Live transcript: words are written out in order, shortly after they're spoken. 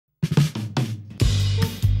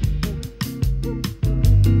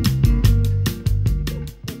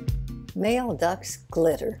Male ducks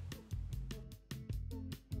glitter.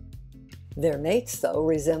 Their mates, though,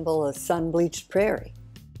 resemble a sun-bleached prairie.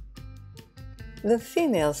 The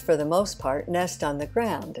females, for the most part, nest on the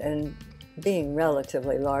ground, and being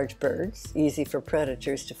relatively large birds, easy for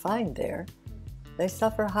predators to find there, they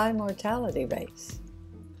suffer high mortality rates.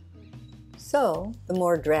 So, the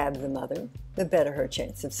more drab the mother, the better her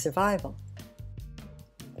chance of survival.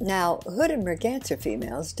 Now, hooded merganser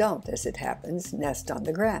females don't, as it happens, nest on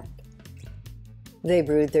the ground. They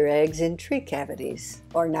brood their eggs in tree cavities,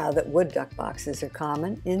 or now that wood duck boxes are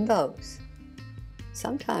common, in those.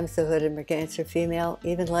 Sometimes the hooded merganser female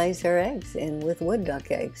even lays her eggs in with wood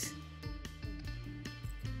duck eggs.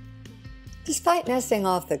 Despite nesting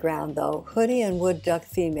off the ground, though, hoodie and wood duck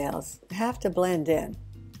females have to blend in.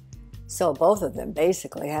 So both of them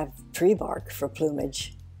basically have tree bark for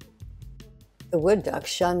plumage. The wood duck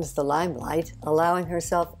shuns the limelight, allowing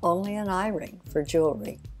herself only an eye ring for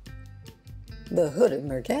jewelry. The hooded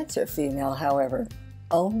merganser female, however,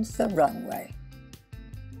 owns the runway.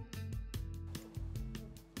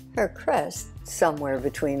 Her crest, somewhere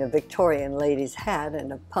between a Victorian lady's hat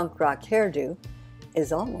and a punk rock hairdo,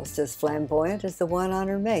 is almost as flamboyant as the one on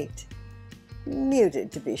her mate.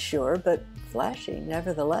 Muted, to be sure, but flashy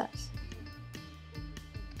nevertheless.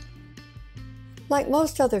 Like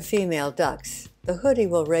most other female ducks, the hoodie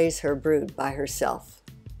will raise her brood by herself.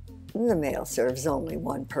 The male serves only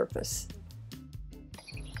one purpose.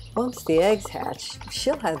 Once the eggs hatch,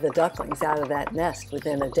 she'll have the ducklings out of that nest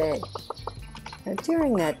within a day. And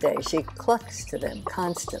during that day, she clucks to them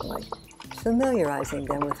constantly, familiarizing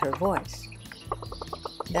them with her voice.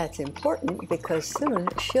 That's important because soon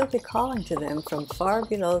she'll be calling to them from far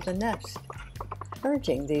below the nest,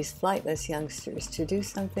 urging these flightless youngsters to do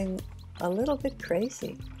something a little bit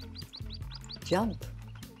crazy. Jump.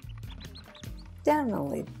 Down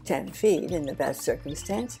only 10 feet in the best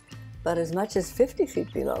circumstance, but as much as 50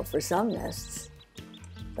 feet below for some nests.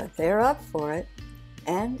 But they're up for it,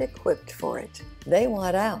 and equipped for it. They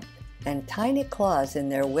want out, and tiny claws in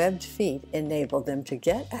their webbed feet enable them to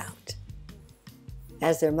get out.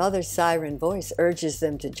 As their mother's siren voice urges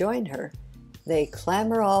them to join her, they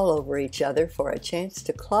clamber all over each other for a chance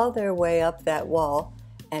to claw their way up that wall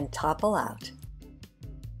and topple out.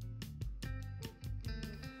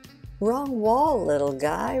 Wrong wall, little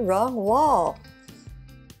guy, wrong wall.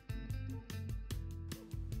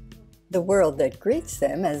 The world that greets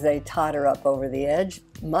them as they totter up over the edge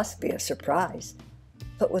must be a surprise,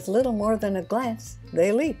 but with little more than a glance,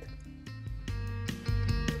 they leap.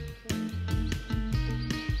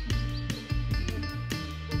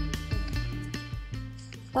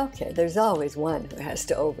 Okay, there's always one who has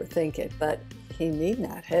to overthink it, but he need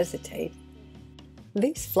not hesitate.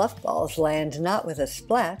 These fluff balls land not with a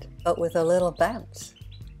splat, but with a little bounce.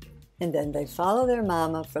 And then they follow their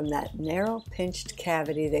mama from that narrow, pinched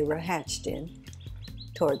cavity they were hatched in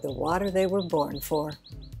toward the water they were born for.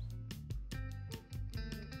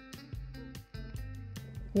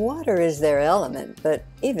 Water is their element, but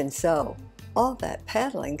even so, all that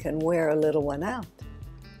paddling can wear a little one out.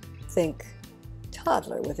 Think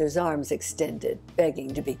toddler with his arms extended,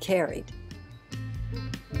 begging to be carried.